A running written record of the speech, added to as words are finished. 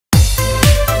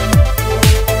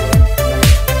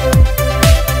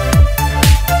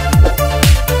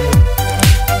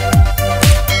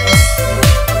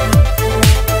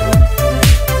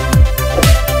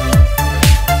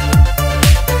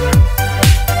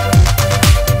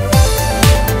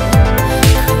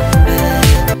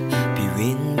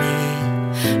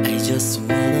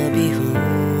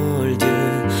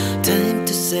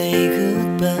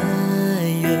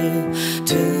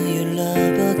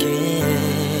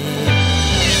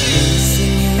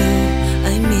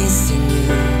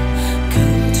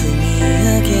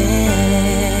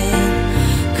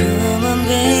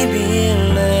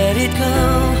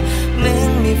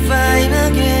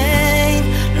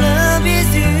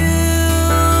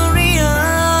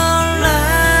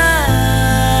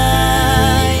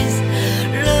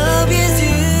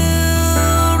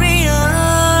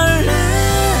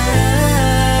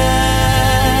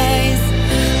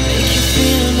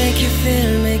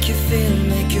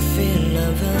make you feel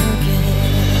love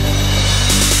again.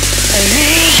 I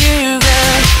need you,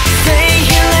 girl, stay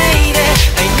here lady.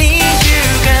 I need you,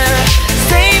 girl,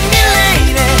 save me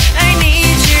lady. I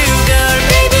need you, girl,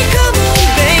 baby, come on,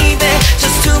 baby.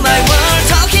 Just to my world,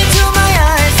 talking to my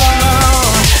eyes,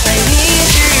 oh. I need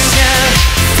you, girl,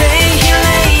 stay here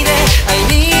lady. I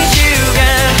need you,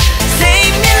 girl,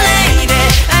 save me lady.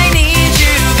 I need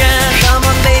you, girl, come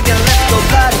on, baby, let's go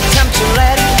party, time to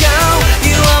let it go.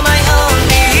 You are my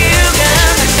only you,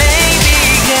 girl, my baby,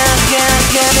 girl, girl,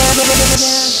 girl, girl, girl,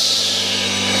 girl.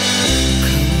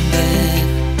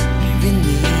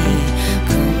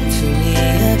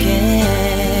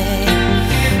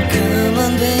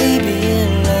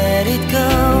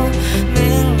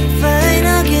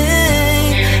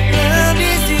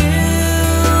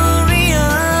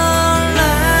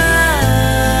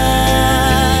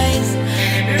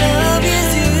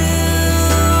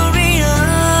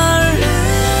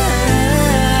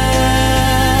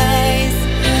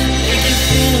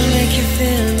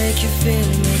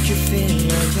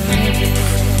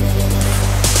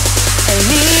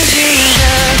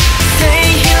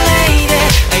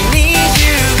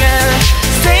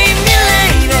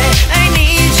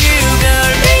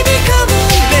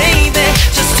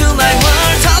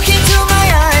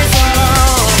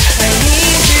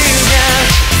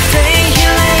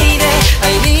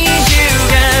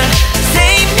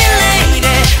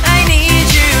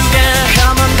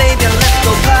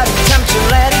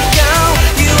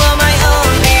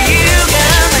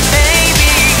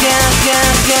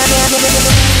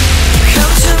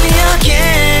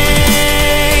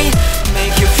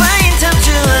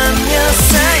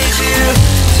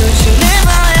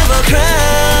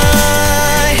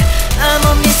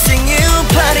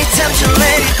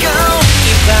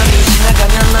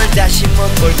 다시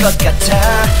못 볼 것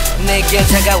같아. 내게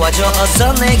다가와줘,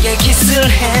 어서 내게 키스를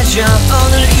해줘.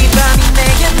 오늘 이 밤이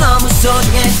내게 너무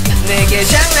소중해. 내게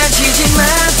장난치지 마,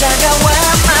 다가와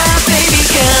my baby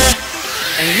girl.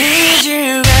 I need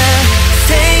you girl,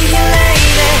 stay here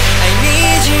lady. I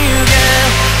need you girl,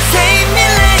 save me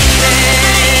lady.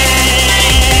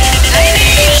 I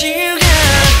need you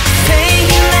girl, stay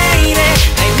here lady.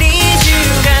 I need you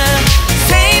girl,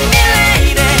 save me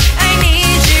lady. I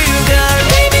need you girl,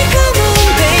 baby come on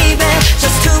baby.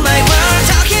 Just to my world,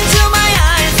 talking to my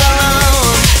eyes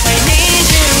alone. I need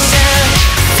you girl,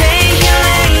 stay here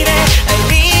lady. I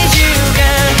need you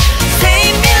girl,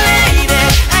 save me lady.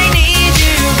 I need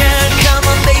you girl, come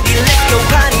on baby, let's go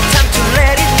party, time to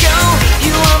let it go.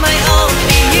 You are my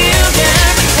only you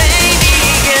girl, baby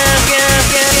girl, girl,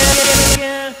 girl, girl,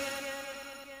 girl.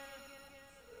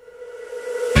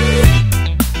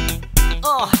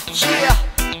 Oh yeah,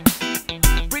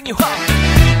 bring you home.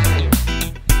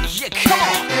 Yeah, come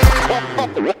on.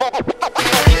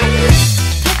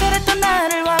 특별했던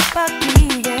나를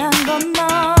와바뀌게 한 건 너.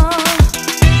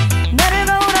 나를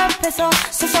거울 앞에서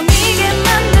서성이게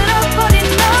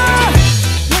만들어버린 너.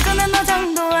 예전엔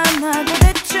화장도 안 하고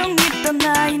대충 입던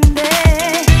나인데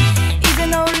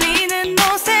이젠 어울리는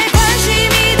옷에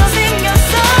관심이 더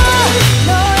생겼어.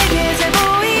 너에게 잘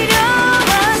보이려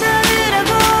화장을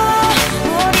하고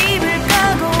뭘 입을까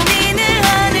고민을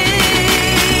하는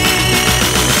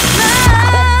나.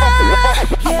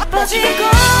 예뻐지고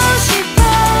싶어.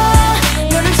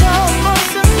 너를 처음 본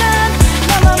순간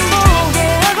나만 보게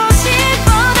하고 싶어.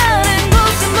 다른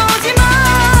곳은 보지 마.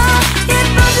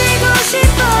 예뻐지고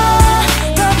싶어.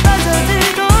 더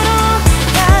빠져들도록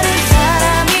다른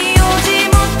사람이 오지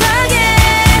못하게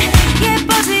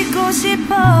예뻐지고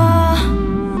싶어.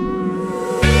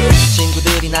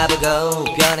 친구들이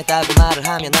나보고 변했다고 말을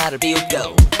하면 나를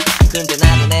비웃겨. 근데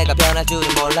나도 내가 변할 줄은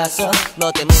몰랐어.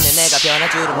 너 때문에 내가 변할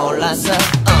줄은 몰랐어.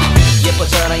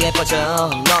 예뻐져라 예뻐져.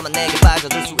 너만 내게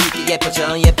빠져들 수 있게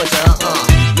예뻐져 예뻐져.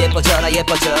 예뻐져라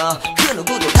예뻐져. 그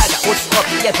누구도 다가올 수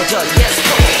없게 예뻐져. Yes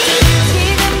go.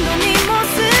 지금도 네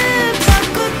모습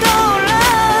자꾸 떠올라.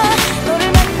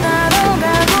 너를 만나러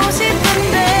가고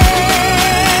싶은데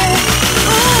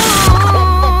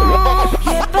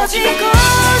예뻐지고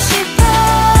싶어.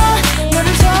 너를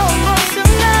처음 본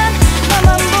순간 나만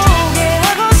보게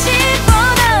하고 싶어.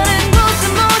 다른 곳은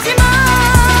보지 마.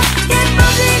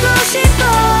 예뻐지고 싶어.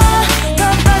 더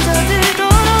빠져들도록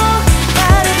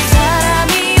다른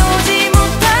사람이 오지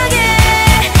못하게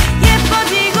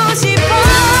예뻐지고 싶어.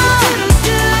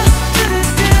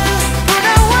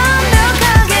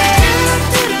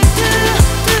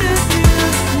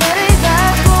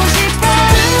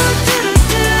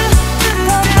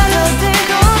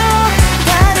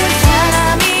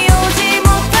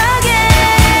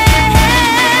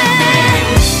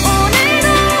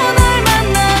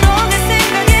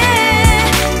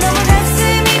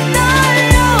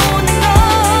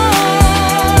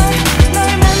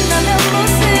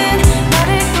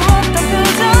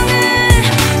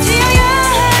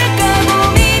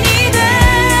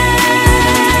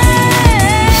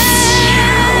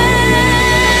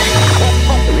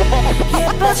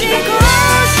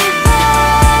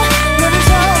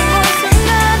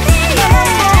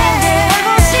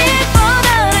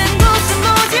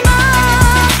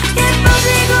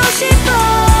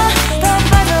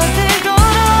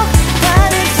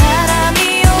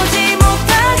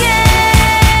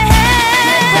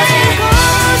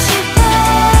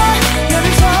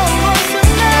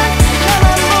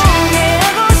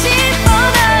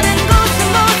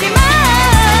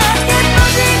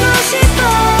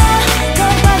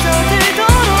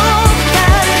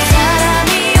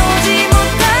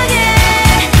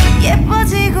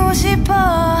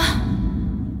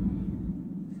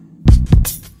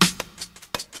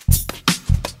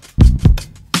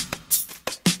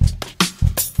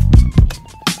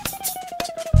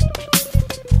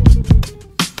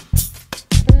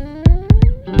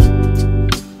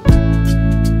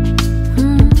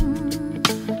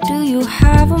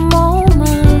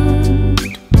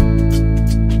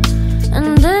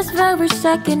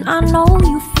 second, I know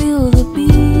you feel the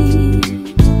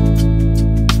beat.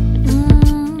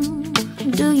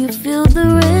 Do you feel the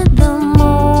rhythm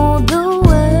all the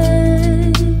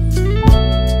way?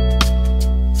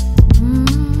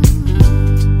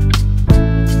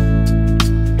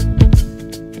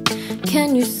 Can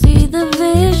you see the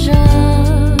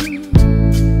vision?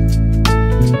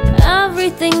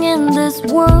 Everything in this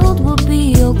world will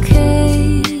be okay.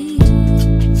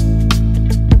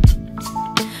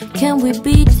 Can we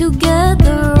be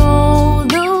together all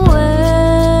the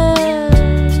way?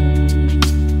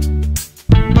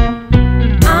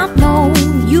 I know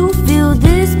you feel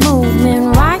this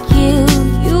movement right here.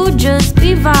 You just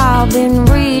be vibing,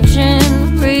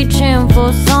 reaching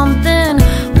for something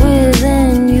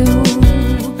within you.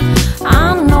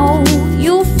 I know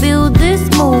you feel this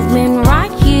movement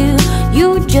right here. You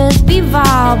just be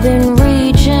vibing,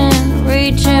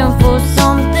 reaching for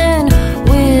something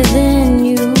within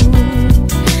you.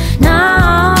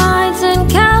 Nights in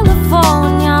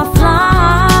California,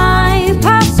 fly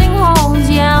passing homes,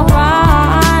 yeah,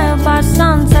 right by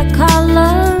sunset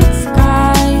colored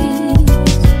skies.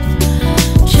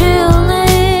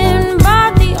 Chilling by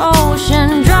the ocean,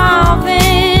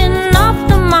 driving up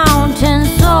the mountain,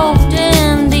 soaked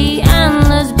in the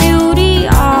endless beauty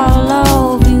all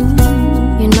of you.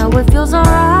 You know it feels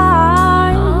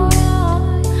alright,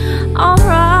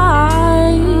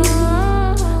 alright,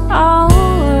 alright.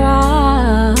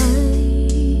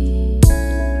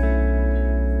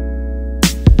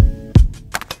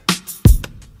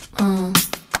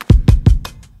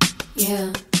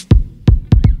 Yeah.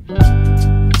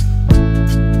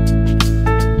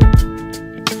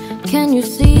 Can you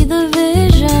see the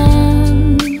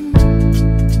vision?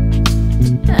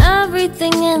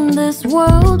 Everything in this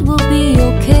world will be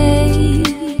okay.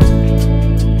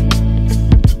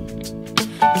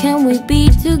 Can we be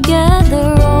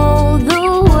together all the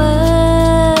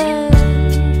way?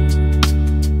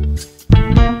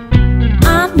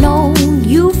 I know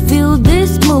you feel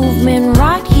this movement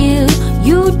right here.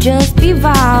 You just be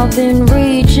vibing,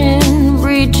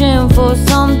 reaching for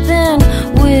something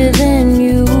within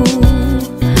you.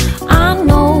 I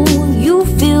know you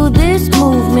feel this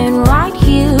movement right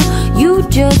here. You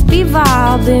just be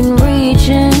vibing,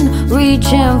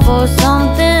 reaching for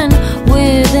something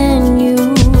within you.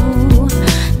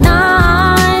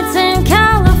 Nights in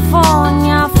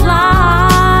California,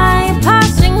 fly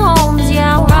passing homes,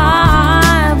 yeah,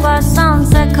 right by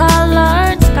sunset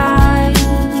colored skies.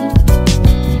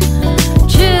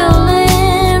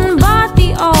 Chilling by the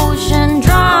ocean,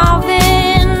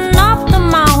 driving up the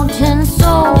mountain,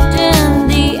 soaked in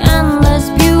the endless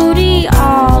beauty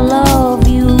all of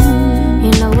you.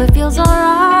 You know it feels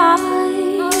alright,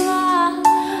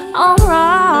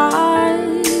 alright,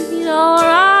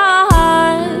 alright.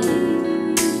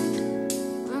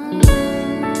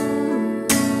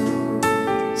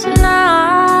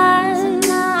 Tonight,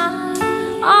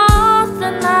 oh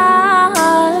tonight,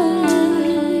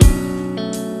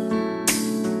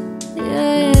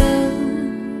 yeah.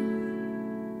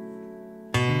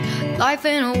 Life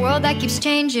in a world that keeps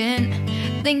changing.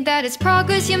 Think that it's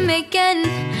progress you're making.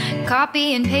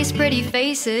 Copy and paste pretty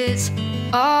faces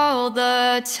all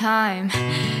the time.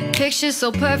 Pictures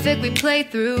so perfect we play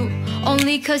through,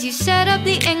 only cause you set up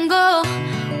the angle.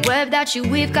 Web that you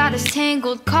weave got us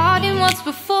tangled, caught in what's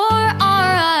before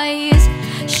our eyes.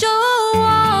 Show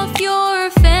off your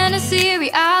fantasy,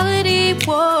 reality,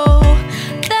 whoa,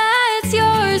 that's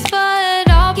yours, but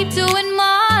I'll keep doing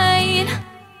mine.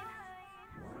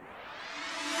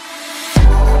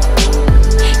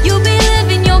 You'll be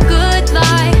living your good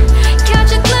life,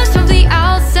 catch a glimpse from the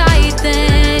outside,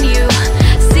 then you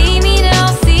see me now,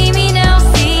 see me now,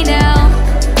 see now.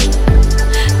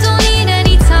 Don't need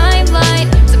any timeline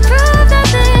to prove that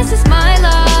this is my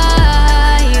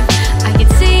life. I can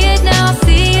see it now,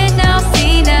 see it now,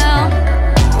 see now.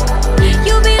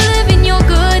 You'll be living your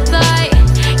good life,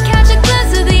 catch a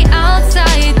glimpse of the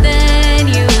outside, then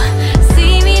you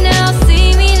see me now,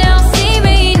 see me now, see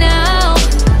me now.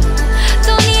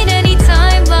 Don't need any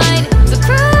timeline to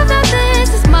prove that this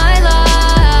is my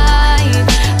life.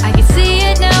 I can see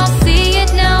it now, see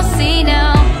it now, see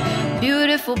now.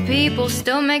 Beautiful people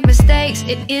still make mistakes.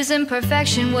 It isn't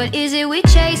perfection, what is it we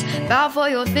chase? Bow for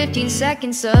your 15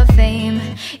 seconds of fame.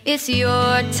 It's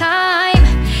your time.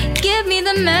 Give me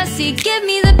the messy, give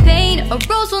me the pain. A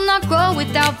rose will not grow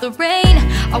without the rain.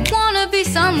 I wanna be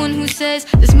someone who says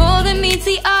there's more than meets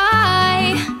the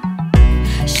eye.